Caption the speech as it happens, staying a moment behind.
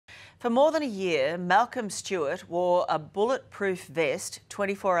For more than a year, Malcolm Stewart wore a bulletproof vest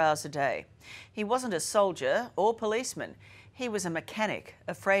 24 hours a day. He wasn't a soldier or policeman. He was a mechanic,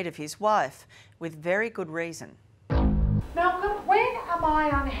 afraid of his wife, with very good reason. Malcolm, when am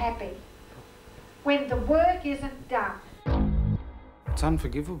I unhappy? When the work isn't done. It's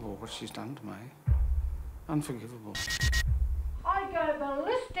unforgivable what she's done to me. Unforgivable. I go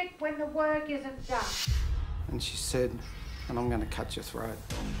ballistic when the work isn't done. And she said, and I'm going to cut your throat.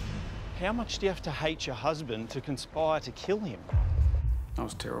 How much do you have to hate your husband to conspire to kill him? I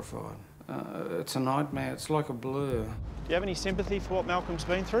was terrified. It's a nightmare. It's like a blur. Do you have any sympathy for what Malcolm's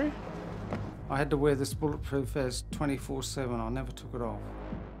been through? I had to wear this bulletproof vest 24/7. I never took it off.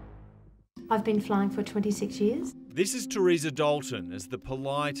 I've been flying for 26 years. This is Teresa Dalton as the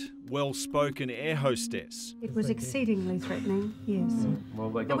polite, well-spoken air hostess. It was exceedingly threatening, yes. Well,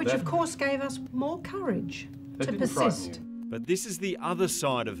 they got Which that. of course gave us more courage That to didn't frighten persist. you. But this is the other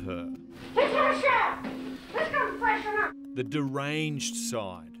side of her, Let's have a shower. Let's go freshen up. the deranged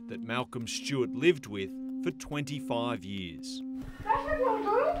side that Malcolm Stewart lived with for 25 years. That's what we'll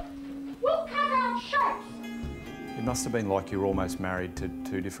do. We'll cut out shapes. It must have been like you were almost married to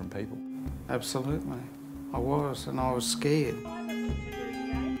two different people. Absolutely. I was, and I was scared.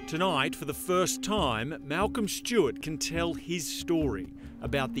 Tonight, for the first time, Malcolm Stewart can tell his story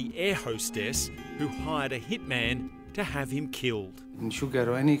about the air hostess who hired a hitman to have him killed. And she'll go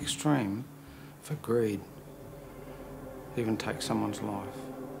to any extreme for greed, even take someone's life.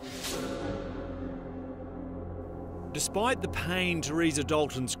 Despite the pain Teresa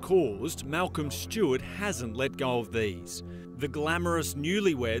Dalton's caused, Malcolm Stewart hasn't let go of these. The glamorous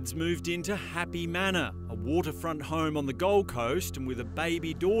newlyweds moved into Happy Manor, a waterfront home on the Gold Coast, and with a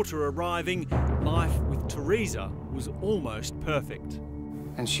baby daughter arriving, life with Teresa was almost perfect.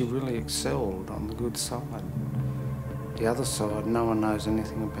 And she really excelled on the good side. The other side, no one knows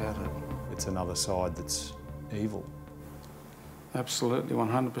anything about it. It's another side that's evil. Absolutely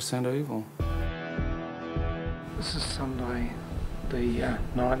 100% evil. This is Sunday, the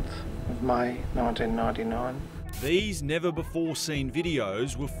 9th of May 1999. These never-before-seen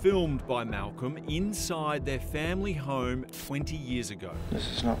videos were filmed by Malcolm inside their family home 20 years ago.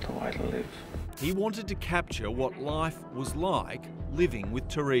 This is not the way to live. He wanted to capture what life was like living with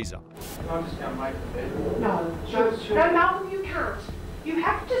Teresa. Can I just go make the bed? No, no, Malcolm, you can't. You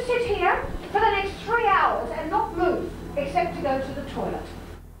have to sit here for the next 3 hours and not move, except to go to the toilet.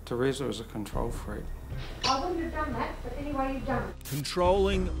 Teresa was a control freak. I wouldn't have done that, but anyway, you've done it.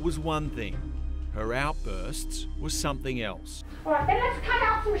 Controlling was one thing. Her outbursts was something else. All right, then let's cut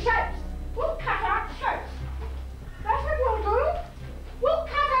out some shapes. We'll cut out shapes. That's what we'll do. We'll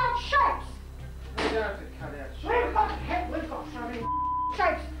cut out shapes. We don't have to cut out We've got so many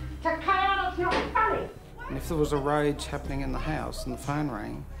shapes to cut out. It's not funny. And if there was a rage happening in the house and the phone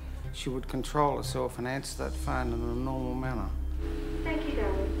rang, she would control herself and answer that phone in a normal manner. Thank you,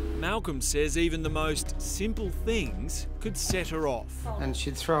 darling. Malcolm says even the most simple things could set her off. And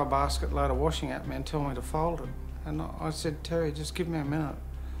she'd throw a basket load of washing at me and tell me to fold it. And I said, Terry, just give me a minute,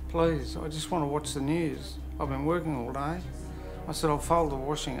 please. I just want to watch the news. I've been working all day. I said, I'll fold the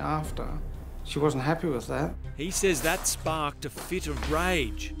washing after. She wasn't happy with that. He says that sparked a fit of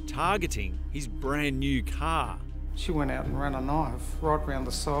rage, targeting his brand new car. She went out and ran a knife right round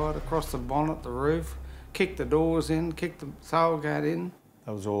the side, across the bonnet, the roof, kicked the doors in, kicked the tailgate in.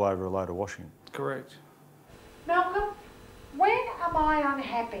 That was all over a load of washing. Correct. Malcolm, when am I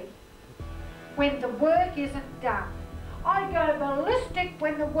unhappy? When the work isn't done. I go ballistic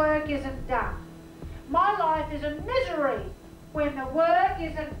when the work isn't done. My life is a misery when the work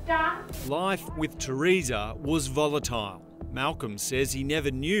isn't done. Life with Teresa was volatile. Malcolm says he never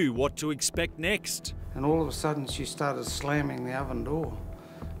knew what to expect next. And all of a sudden she started slamming the oven door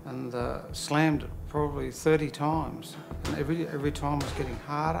and slammed it probably 30 times. And every time was getting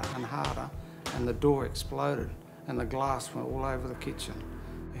harder and harder, and the door exploded and the glass went all over the kitchen.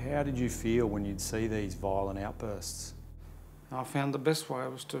 How did you feel when you'd see these violent outbursts? I found the best way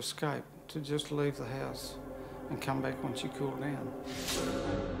was to escape, to just leave the house and come back when she cooled down.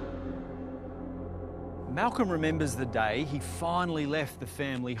 Malcolm remembers the day he finally left the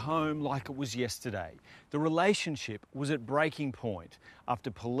family home like it was yesterday. The relationship was at breaking point after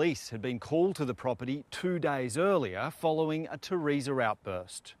police had been called to the property 2 days earlier following a Teresa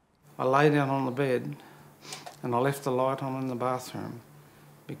outburst. I lay down on the bed and I left the light on in the bathroom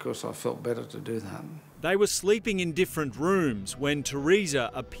because I felt better to do that. They were sleeping in different rooms when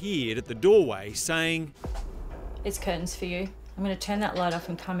Teresa appeared at the doorway saying, It's curtains for you. I'm going to turn that light off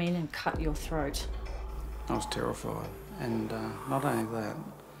and come in and cut your throat. I was terrified, and not only that,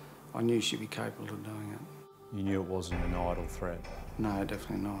 I knew she'd be capable of doing it. You knew it wasn't an idle threat. No,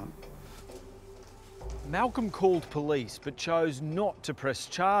 definitely not. Malcolm called police but chose not to press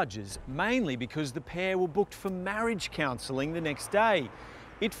charges, mainly because the pair were booked for marriage counselling the next day.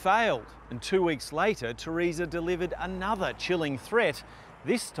 It failed, and 2 weeks later, Teresa delivered another chilling threat,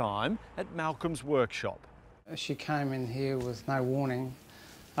 this time at Malcolm's workshop. She came in here with no warning,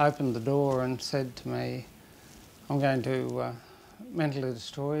 opened the door and said to me, I'm going to mentally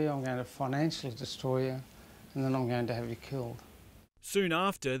destroy you, I'm going to financially destroy you, and then I'm going to have you killed. Soon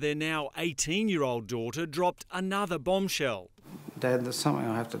after, their now 18-year-old daughter dropped another bombshell. Dad, there's something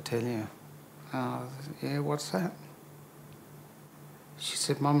I have to tell you. Yeah, what's that? She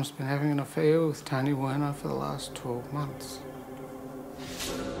said, Mum's been having an affair with Tony Werner for the last 12 months.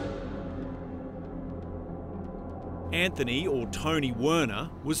 Anthony, or Tony Werner,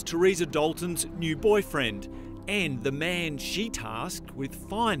 was Teresa Dalton's new boyfriend and the man she tasked with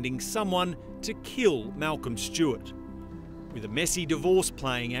finding someone to kill Malcolm Stewart. With a messy divorce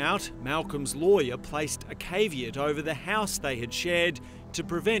playing out, Malcolm's lawyer placed a caveat over the house they had shared to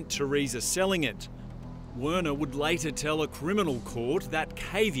prevent Teresa selling it. Werner would later tell a criminal court that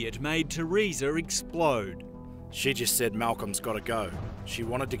caveat made Teresa explode. She just said Malcolm's got to go. She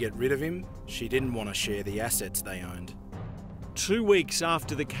wanted to get rid of him. She didn't want to share the assets they owned. 2 weeks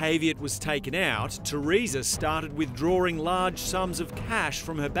after the caveat was taken out, Teresa started withdrawing large sums of cash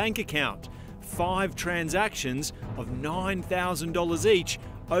from her bank account. 5 transactions of $9,000 each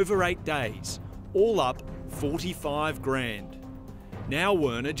over 8 days. All up 45 grand. Now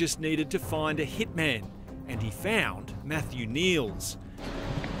Werner just needed to find a hitman, and he found Matthew Neils.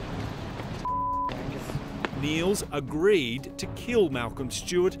 Neils agreed to kill Malcolm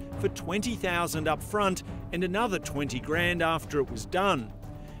Stewart for $20,000 up front and another 20 grand after it was done.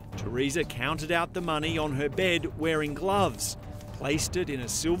 Teresa counted out the money on her bed wearing gloves, placed it in a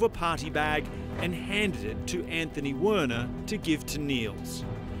silver party bag and handed it to Anthony Werner to give to Neils.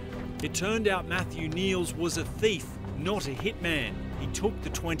 It turned out Matthew Neils was a thief, not a hitman. He took the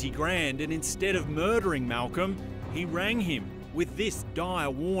 20 grand and instead of murdering Malcolm, he rang him with this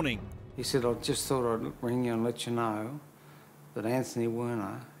dire warning. He said, I just thought I'd ring you and let you know that Anthony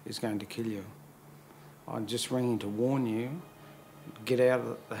Werner is going to kill you. I'm just ringing to warn you, get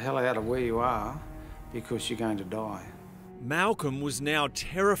the hell out of where you are because you're going to die. Malcolm was now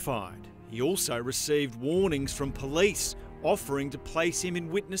terrified. He also received warnings from police offering to place him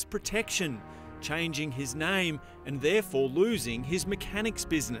in witness protection, changing his name and therefore losing his mechanics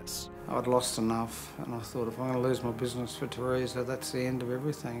business. I'd lost enough and I thought if I'm going to lose my business for Teresa, that's the end of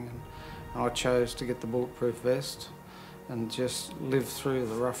everything. And I chose to get the bulletproof vest and just live through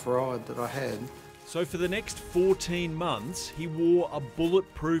the rough ride that I had. So for the next 14 months, he wore a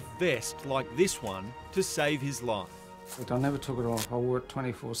bulletproof vest like this one to save his life. I never took it off. I wore it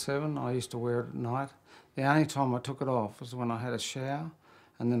 24/7. I used to wear it at night. The only time I took it off was when I had a shower,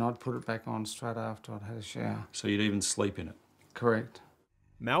 and then I'd put it back on straight after I'd had a shower. So you'd even sleep in it? Correct.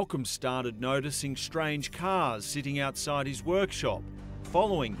 Malcolm started noticing strange cars sitting outside his workshop,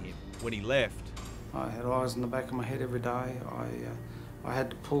 following him when he left. I had eyes in the back of my head every day. I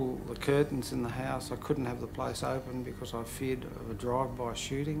had to pull the curtains in the house. I couldn't have the place open because I feared of a drive-by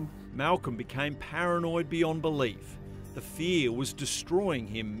shooting. Malcolm became paranoid beyond belief. The fear was destroying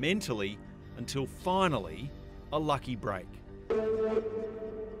him mentally until finally a lucky break.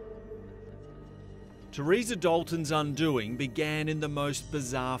 Teresa Dalton's undoing began in the most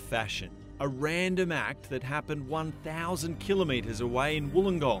bizarre fashion. A random act that happened 1,000 kilometres away in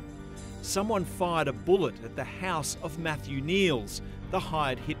Wollongong. Someone fired a bullet at the house of Matthew Neils, the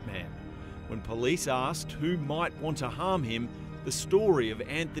hired hitman. When police asked who might want to harm him, the story of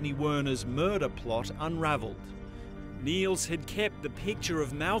Anthony Werner's murder plot unravelled. Neils had kept the picture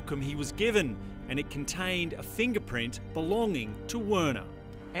of Malcolm he was given, and it contained a fingerprint belonging to Werner.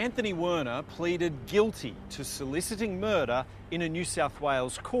 Anthony Werner pleaded guilty to soliciting murder in a New South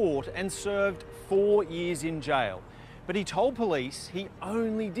Wales court and served 4 years in jail. But he told police he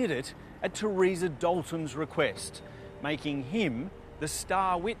only did it at Teresa Dalton's request, making him the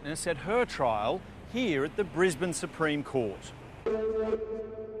star witness at her trial here at the Brisbane Supreme Court.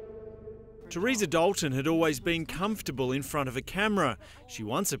 Teresa Dalton had always been comfortable in front of a camera. She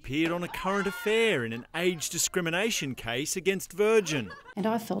once appeared on A Current Affair in an age discrimination case against Virgin. And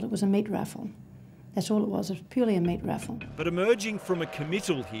I felt it was a meat raffle. That's all it was purely a meat raffle. But emerging from a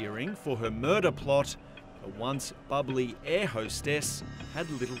committal hearing for her murder plot, a once bubbly air hostess had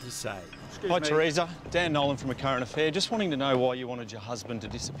little to say. Hi Teresa, Dan Nolan from A Current Affair. Just wanting to know why you wanted your husband to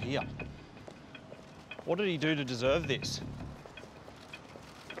disappear. What did he do to deserve this?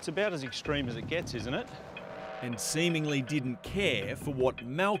 It's about as extreme as it gets, isn't it? And seemingly didn't care for what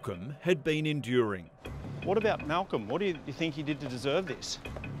Malcolm had been enduring. What about Malcolm? What do you think he did to deserve this?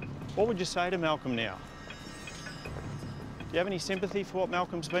 What would you say to Malcolm now? Do you have any sympathy for what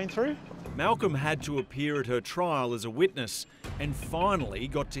Malcolm's been through? Malcolm had to appear at her trial as a witness and finally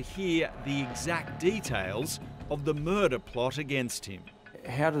got to hear the exact details of the murder plot against him.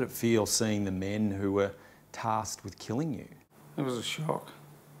 How did it feel seeing the men who were tasked with killing you? It was a shock.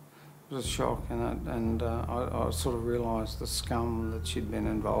 It was a shock, and I sort of realised the scum that she'd been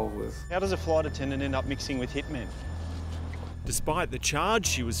involved with. How does a flight attendant end up mixing with hitmen? Despite the charge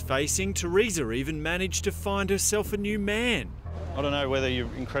she was facing, Teresa even managed to find herself a new man. I don't know whether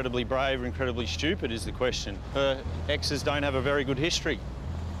you're incredibly brave or incredibly stupid is the question. Her exes don't have a very good history.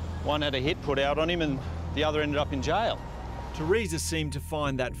 One had a hit put out on him and the other ended up in jail. Teresa seemed to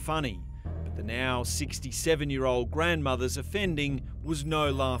find that funny, but the now 67-year-old grandmother's offending was no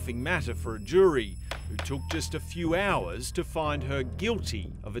laughing matter for a jury, who took just a few hours to find her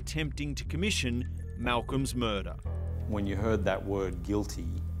guilty of attempting to commission Malcolm's murder. When you heard that word guilty,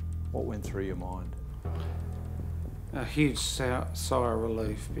 what went through your mind? A huge sigh of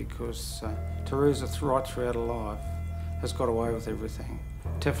relief, because Teresa, right throughout her life, has got away with everything.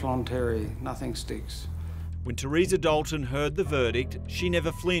 Teflon Terry, nothing sticks. When Teresa Dalton heard the verdict, she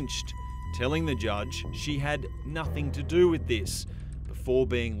never flinched, telling the judge she had nothing to do with this, before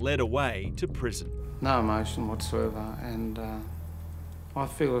being led away to prison. No emotion whatsoever, and I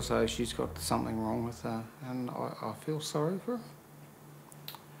feel as though she's got something wrong with her, and I feel sorry for her.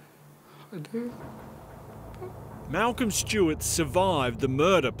 I do. Malcolm Stewart survived the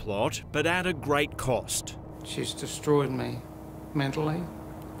murder plot, but at a great cost. She's destroyed me mentally,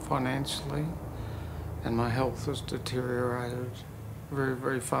 financially, and my health has deteriorated very,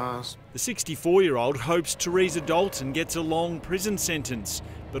 very fast. The 64-year-old hopes Teresa Dalton gets a long prison sentence,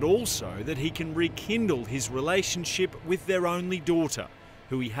 but also that he can rekindle his relationship with their only daughter,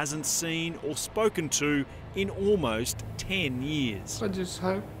 who he hasn't seen or spoken to in almost 10 years. I just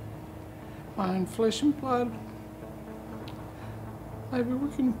hope my own flesh and blood, maybe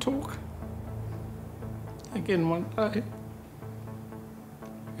we can talk again one day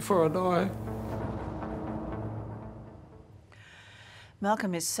before I die.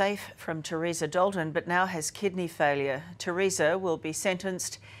 Malcolm is safe from Teresa Dalton, but now has kidney failure. Teresa will be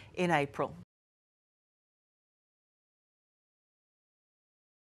sentenced in April.